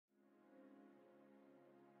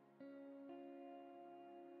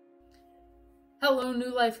Hello,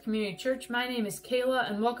 New Life Community Church. My name is Kayla,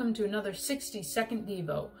 and welcome to another 60-second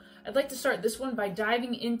Devo. I'd like to start this one by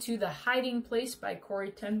diving into The Hiding Place by Corrie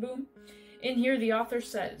ten Boom. In here, the author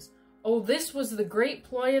says, "Oh, this was the great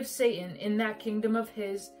ploy of Satan in that kingdom of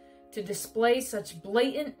his, to display such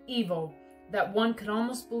blatant evil that one could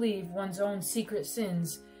almost believe one's own secret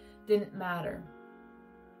sins didn't matter."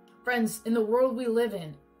 Friends, in the world we live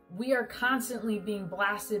in, we are constantly being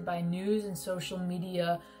blasted by news and social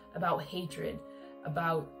media about hatred,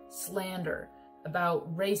 about slander,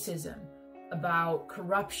 about racism, about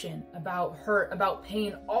corruption, about hurt, about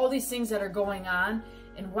pain, all these things that are going on.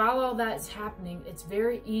 And while all that's happening, it's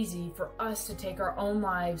very easy for us to take our own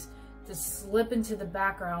lives, to slip into the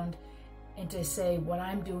background and to say, what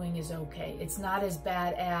I'm doing is okay. It's not as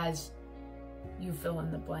bad as you fill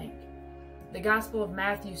in the blank. The Gospel of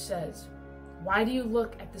Matthew says, "Why do you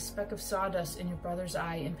look at the speck of sawdust in your brother's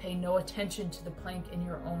eye and pay no attention to the plank in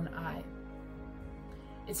your own eye?"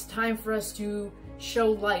 It's time for us to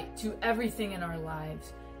show light to everything in our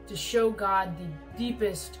lives, to show God the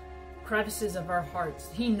deepest crevices of our hearts.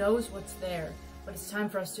 He knows what's there, but it's time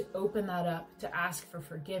for us to open that up, to ask for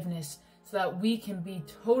forgiveness so that we can be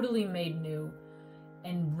totally made new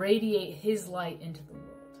and radiate His light into the world.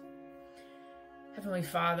 Heavenly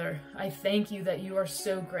Father, I thank you that you are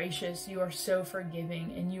so gracious, you are so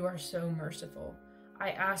forgiving, and you are so merciful.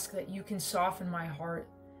 I ask that you can soften my heart,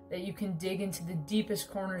 that you can dig into the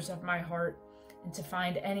deepest corners of my heart and to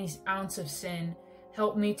find any ounce of sin.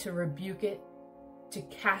 Help me to rebuke it, to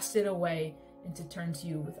cast it away, and to turn to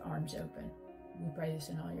you with arms open. We pray this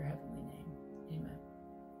in all your heavenly name. Amen.